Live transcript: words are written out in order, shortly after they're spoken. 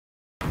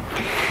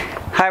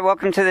Hi,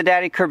 welcome to the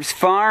Daddykirbs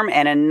farm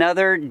and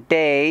another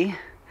day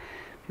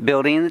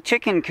building the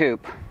chicken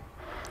coop.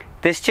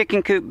 This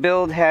chicken coop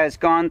build has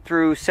gone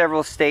through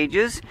several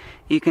stages.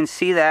 You can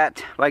see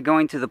that by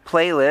going to the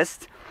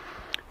playlist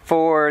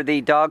for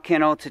the dog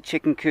kennel to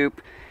chicken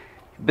coop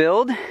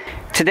build.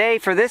 Today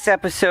for this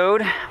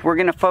episode, we're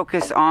going to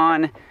focus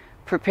on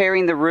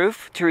preparing the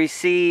roof to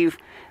receive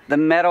the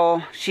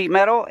metal, sheet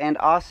metal, and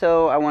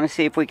also I want to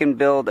see if we can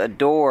build a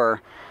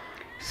door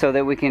so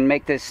that we can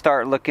make this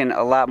start looking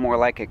a lot more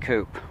like a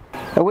coop.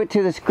 I went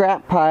to the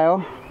scrap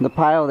pile, the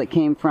pile that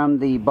came from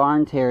the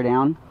barn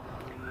teardown,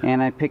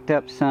 and I picked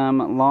up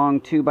some long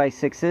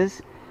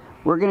 2x6s.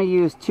 We're going to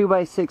use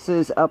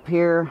 2x6s up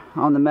here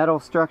on the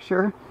metal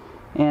structure,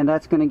 and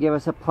that's going to give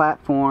us a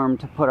platform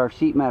to put our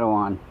sheet metal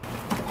on.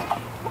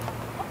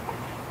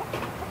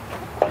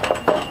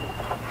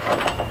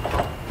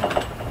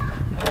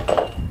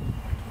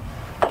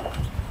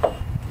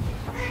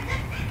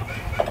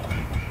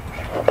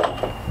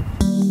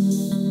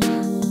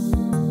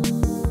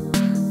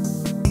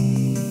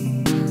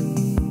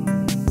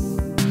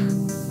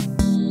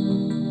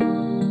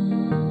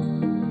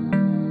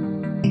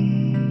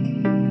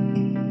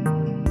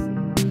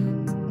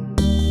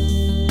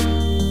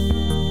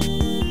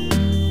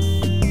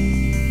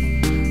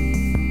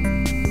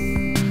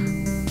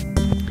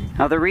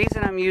 Now the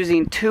reason I'm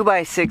using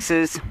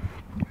 2x6s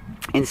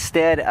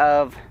instead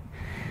of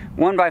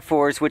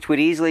 1x4s, which would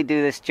easily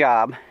do this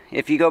job,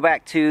 if you go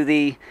back to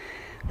the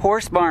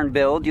horse barn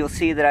build, you'll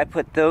see that I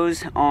put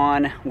those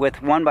on with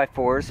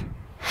 1x4s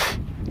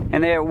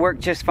and they work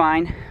just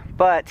fine.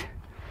 But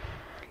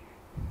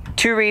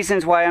two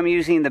reasons why I'm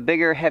using the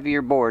bigger,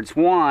 heavier boards.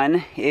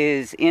 One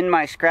is in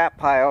my scrap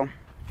pile,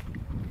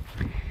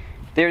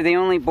 they're the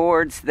only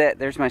boards that,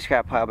 there's my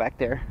scrap pile back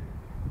there.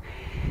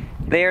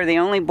 They are the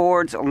only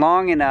boards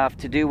long enough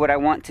to do what I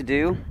want to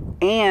do,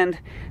 and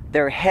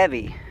they're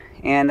heavy,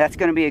 and that's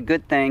going to be a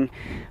good thing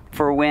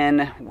for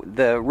when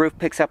the roof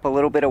picks up a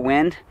little bit of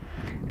wind.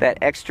 That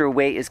extra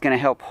weight is going to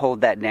help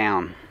hold that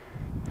down.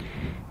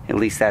 At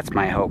least that's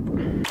my hope.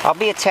 I'll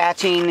be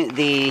attaching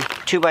the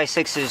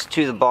 2x6s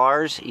to the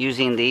bars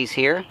using these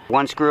here.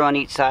 One screw on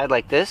each side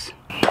like this.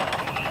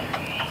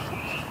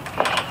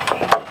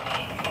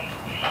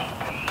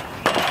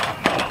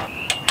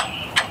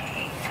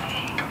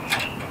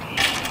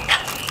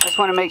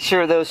 Want to make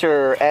sure those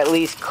are at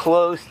least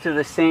close to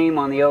the same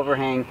on the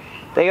overhang.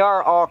 They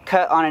are all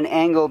cut on an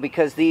angle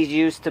because these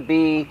used to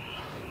be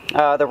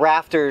the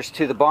rafters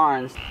to the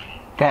barns.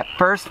 That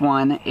first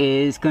one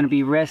is going to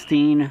be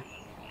resting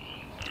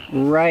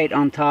right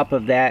on top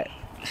of that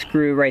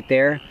screw right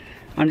there.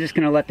 I'm just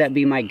going to let that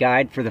be my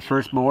guide for the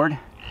first board,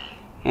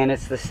 and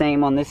it's the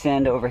same on this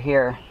end over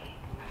here.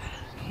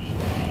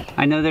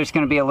 I know there's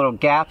going to be a little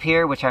gap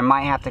here which I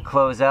might have to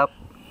close up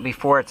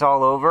before it's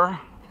all over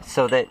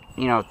so that,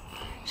 you know,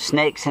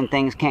 snakes and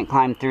things can't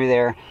climb through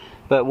there,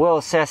 but we'll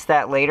assess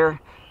that later.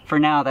 For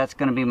now, that's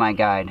going to be my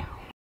guide.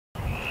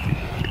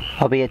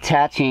 I'll be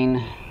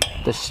attaching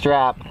the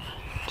strap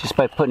just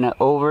by putting it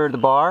over the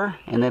bar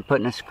and then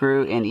putting a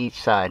screw in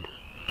each side.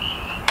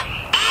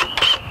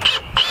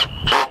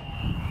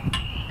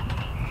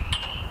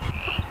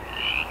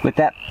 With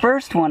that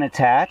first one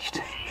attached,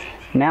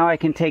 now I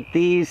can take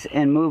these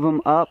and move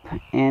them up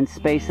and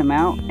space them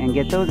out and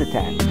get those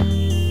attached.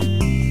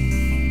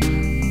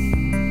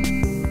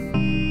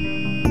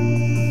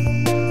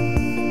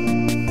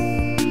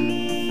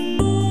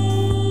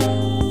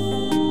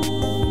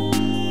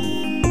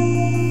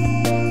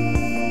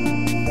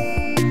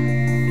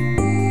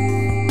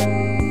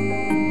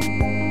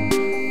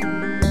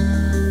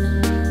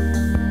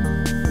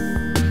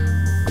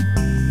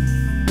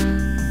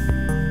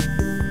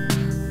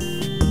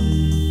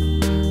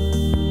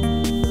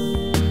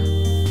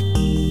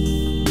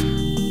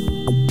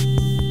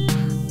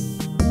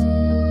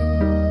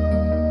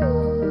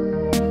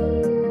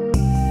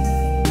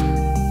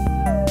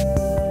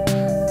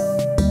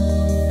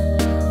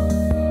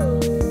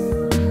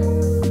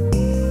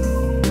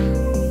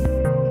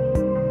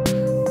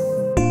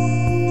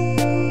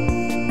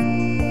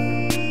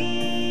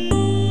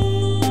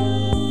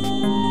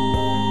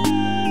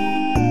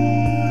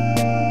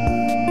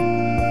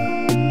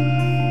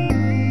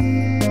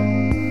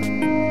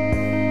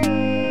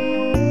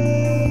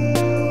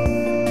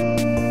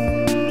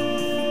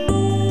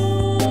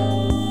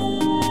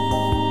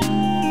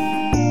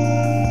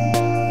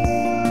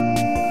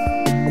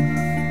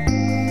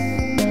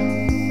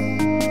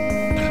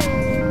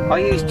 I'll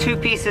use 2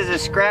 pieces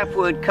of scrap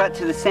wood cut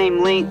to the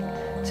same length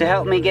to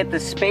help me get the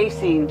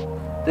spacing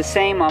the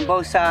same on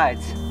both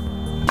sides.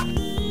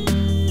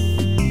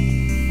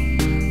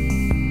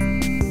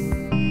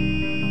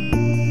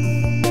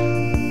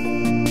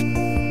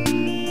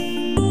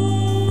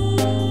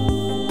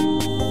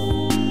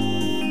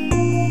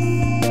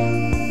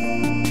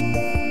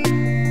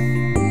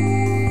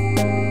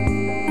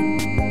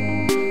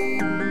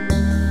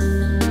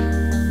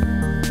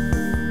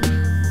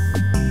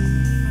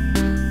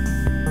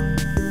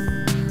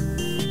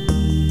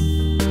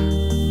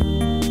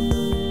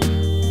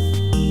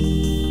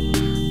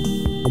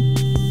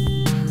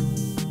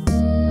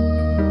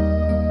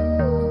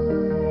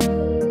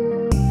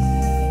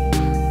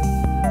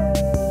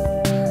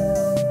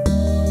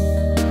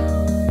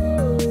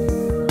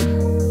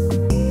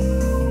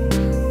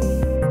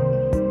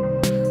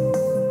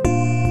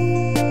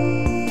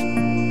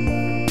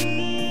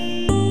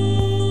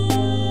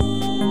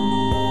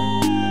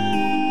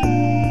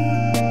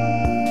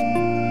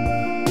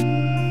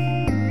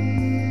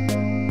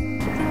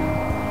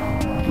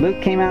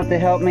 Luke came out to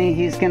help me.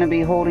 He's going to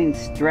be holding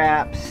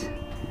straps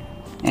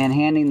and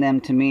handing them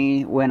to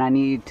me when I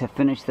need to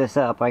finish this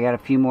up. I got a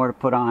few more to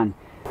put on.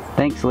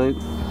 Thanks, Luke.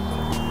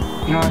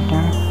 You're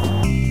welcome.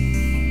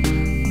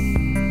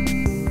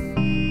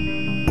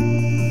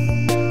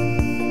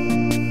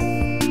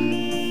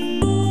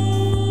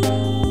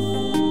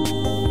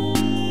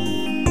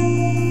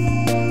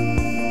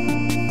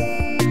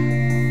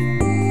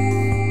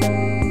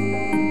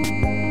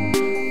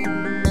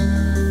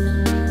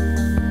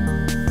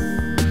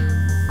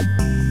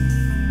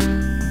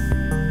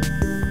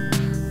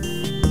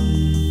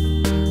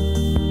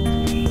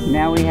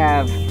 Now we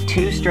have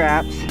 2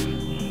 straps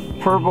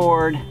per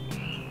board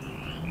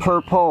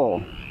per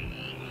pole.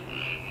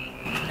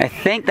 I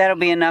think that'll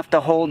be enough to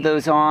hold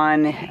those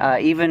on.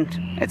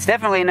 It's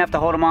definitely enough to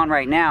hold them on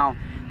right now.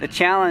 The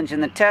challenge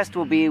and the test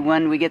will be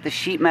when we get the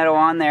sheet metal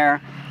on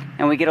there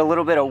and we get a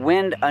little bit of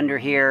wind under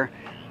here.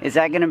 Is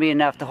that going to be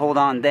enough to hold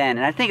on then?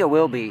 And I think it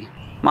will be.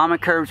 Mama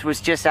Kirbs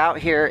was just out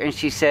here and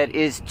she said,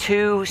 is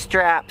 2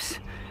 straps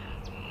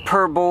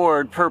per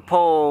board per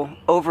pole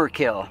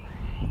overkill?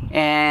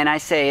 And I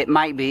say it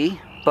might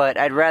be, but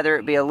I'd rather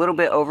it be a little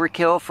bit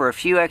overkill for a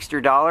few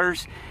extra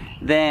dollars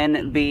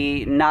than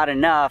be not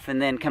enough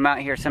and then come out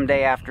here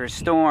someday after a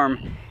storm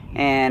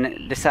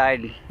and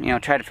decide, you know,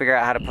 try to figure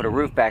out how to put a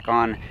roof back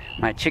on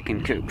my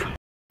chicken coop.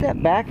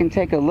 Step back and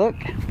take a look.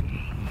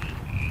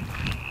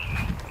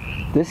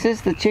 This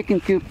is the chicken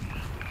coop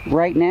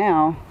right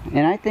now,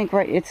 and I think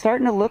it's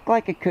starting to look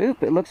like a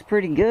coop. It looks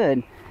pretty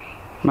good.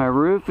 My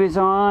roof is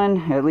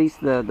on, at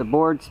least the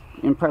board's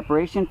in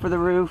preparation for the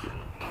roof.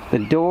 The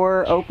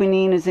door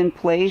opening is in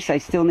place. I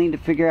still need to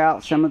figure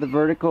out some of the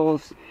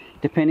verticals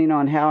depending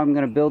on how I'm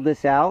going to build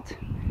this out.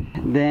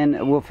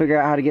 Then we'll figure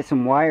out how to get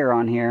some wire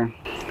on here.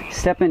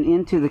 Stepping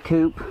into the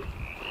coop,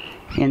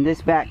 in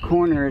this back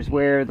corner is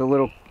where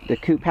the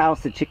coop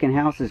house, the chicken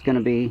house, is going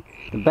to be.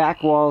 The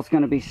back wall is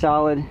going to be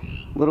solid,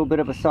 a little bit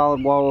of a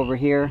solid wall over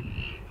here.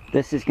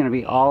 This is going to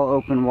be all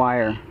open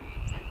wire.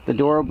 The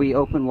door will be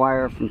open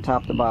wire from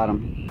top to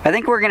bottom. I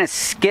think we're going to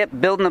skip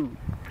building the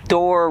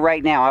door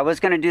right now. I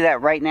was going to do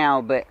that right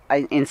now, but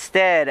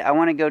instead I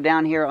want to go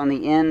down here on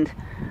the end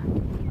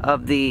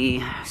of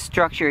the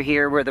structure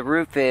here where the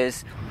roof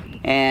is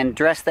and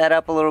dress that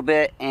up a little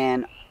bit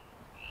and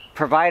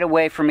provide a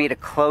way for me to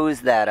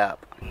close that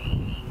up.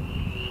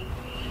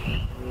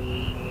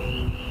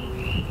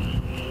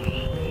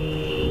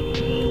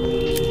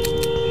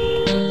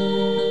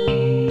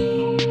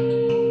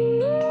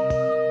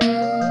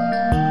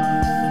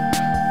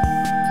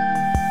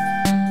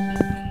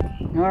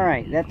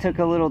 Alright, that took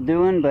a little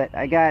doing, but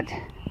I got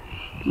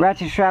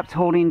ratchet straps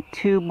holding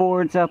 2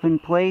 boards up in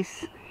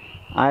place.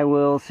 I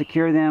will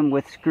secure them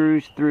with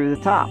screws through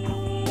the top.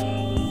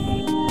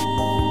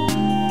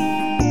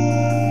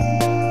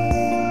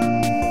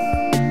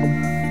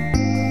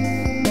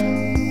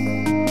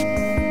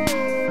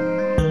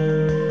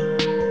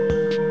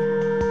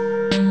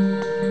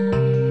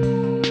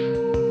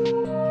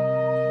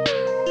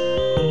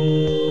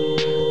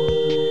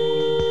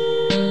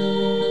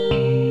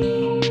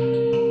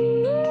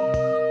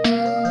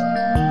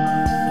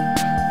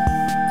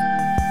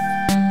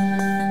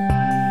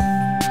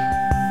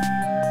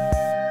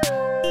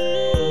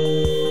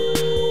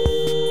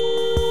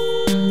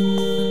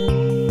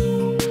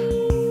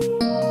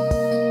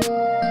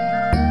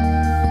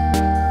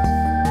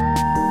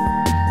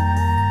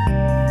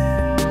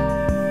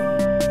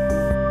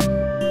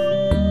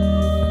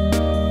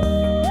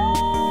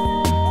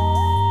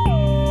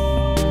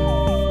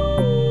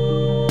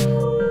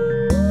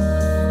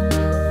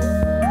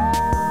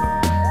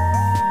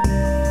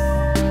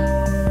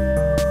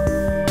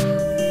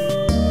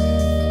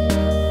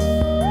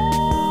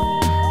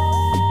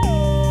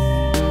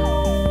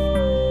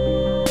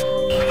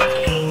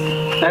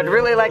 I'd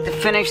really like to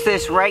finish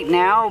this right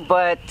now,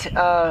 but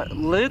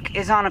Luke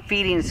is on a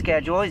feeding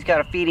schedule. He's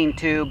got a feeding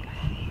tube.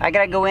 I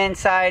gotta go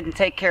inside and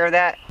take care of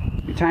that.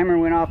 Your timer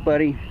went off,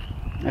 buddy.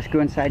 Let's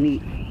go inside and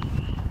eat.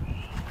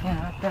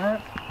 Yeah, hooked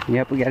up?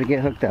 Yep, we gotta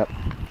get hooked up.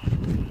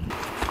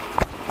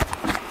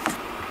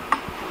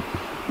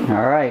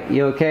 All right,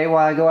 you okay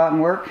while I go out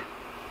and work?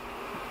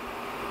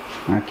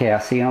 Okay,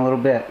 I'll see you in a little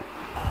bit.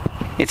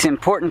 It's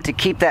important to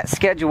keep that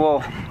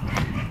schedule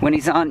when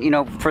he's on, you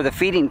know, for the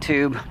feeding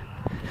tube.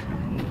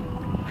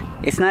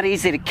 It's not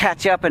easy to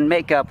catch up and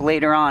make up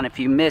later on if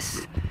you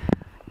miss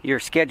your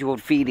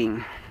scheduled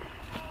feeding.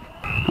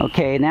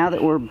 Okay, now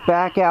that we're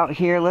back out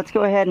here, let's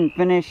go ahead and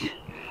finish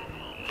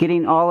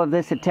getting all of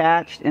this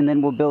attached, and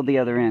then we'll build the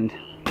other end.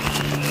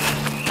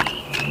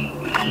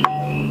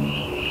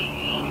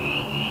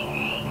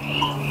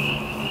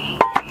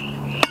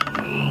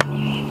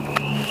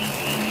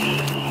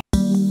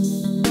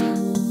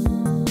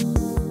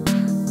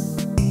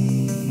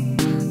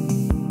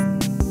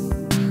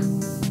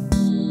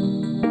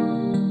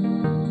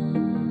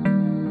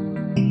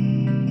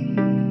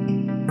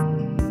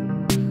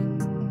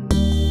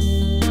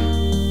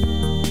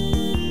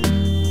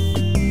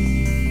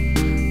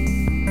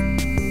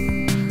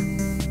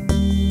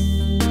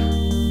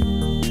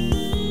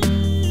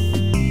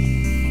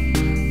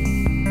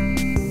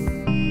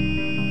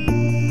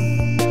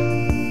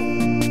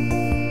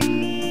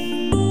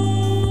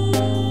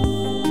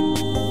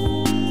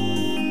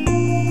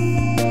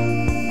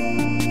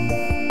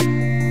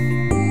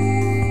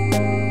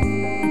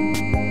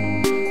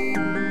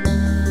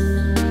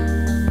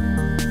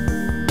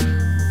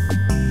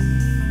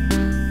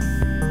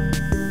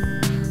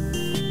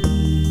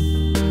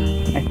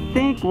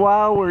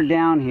 while we're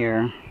down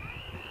here,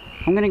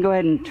 I'm going to go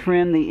ahead and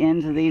trim the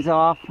ends of these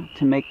off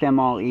to make them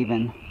all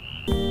even.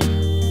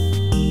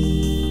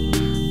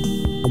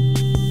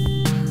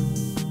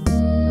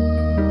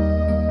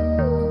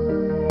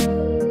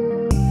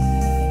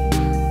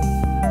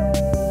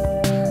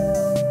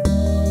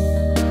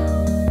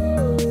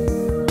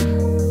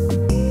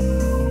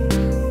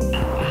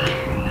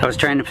 I was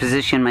trying to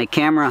position my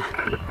camera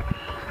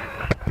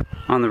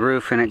on the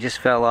roof and it just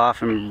fell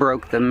off and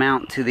broke the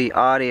mount to the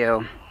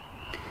audio.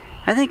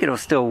 I think it'll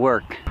still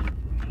work.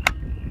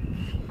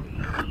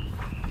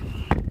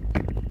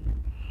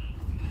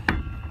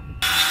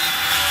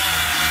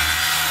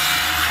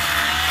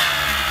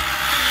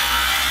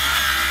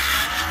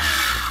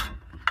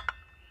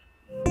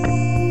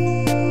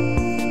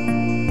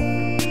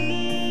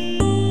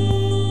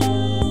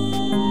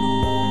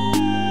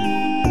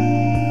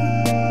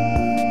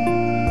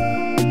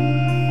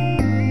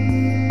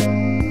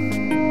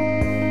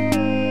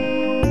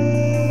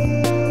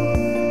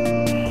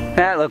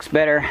 That looks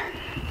better.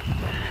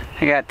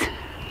 I got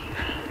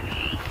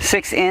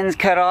 6 ends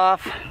cut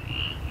off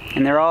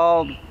and they're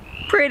all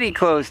pretty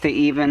close to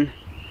even.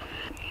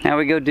 Now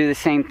we go do the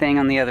same thing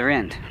on the other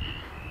end.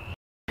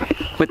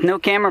 With no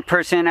camera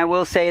person, I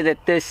will say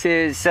that this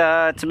is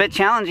it's a bit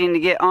challenging to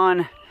get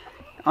on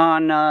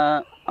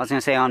I was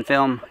gonna say on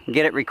film,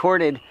 get it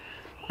recorded,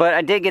 but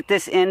I did get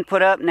this end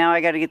put up. Now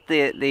I got to get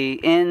the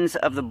ends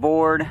of the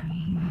board.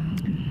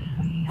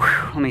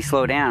 Whew, let me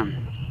slow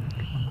down.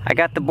 I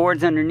got the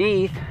boards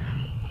underneath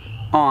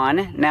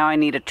on. Now I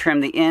need to trim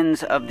the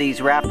ends of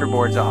these rafter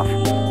boards off.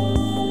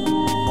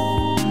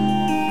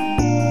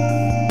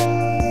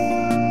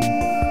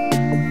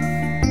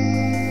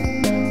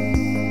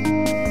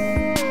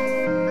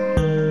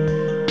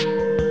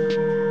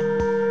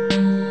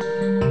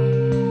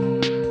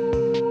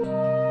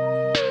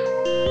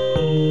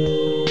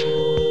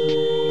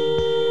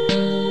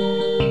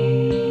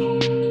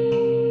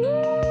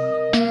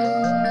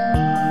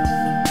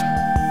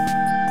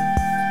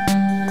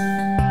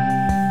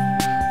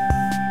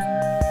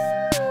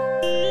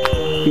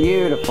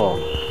 Beautiful.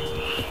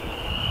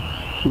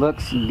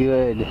 Looks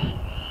good.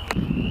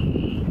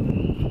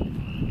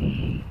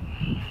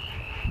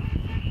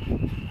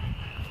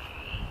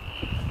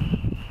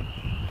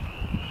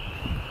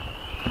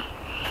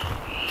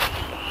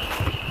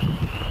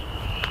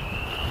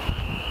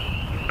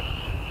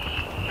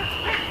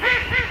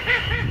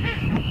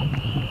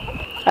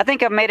 I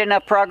think I've made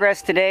enough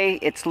progress today.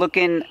 It's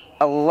looking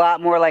a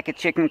lot more like a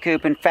chicken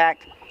coop. In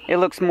fact, it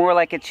looks more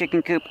like a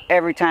chicken coop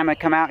every time I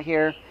come out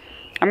here.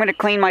 I'm going to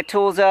clean my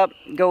tools up,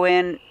 go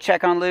in,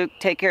 check on Luke,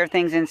 take care of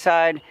things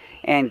inside,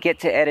 and get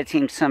to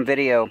editing some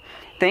video.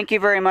 Thank you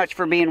very much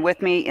for being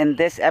with me in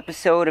this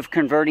episode of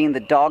converting the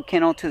dog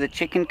kennel to the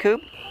chicken coop.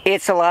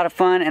 It's a lot of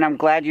fun, and I'm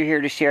glad you're here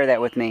to share that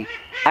with me.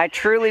 I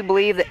truly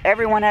believe that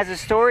everyone has a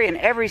story, and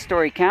every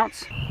story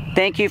counts.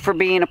 Thank you for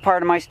being a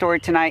part of my story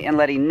tonight and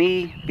letting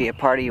me be a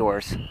part of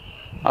yours.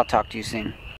 I'll talk to you soon.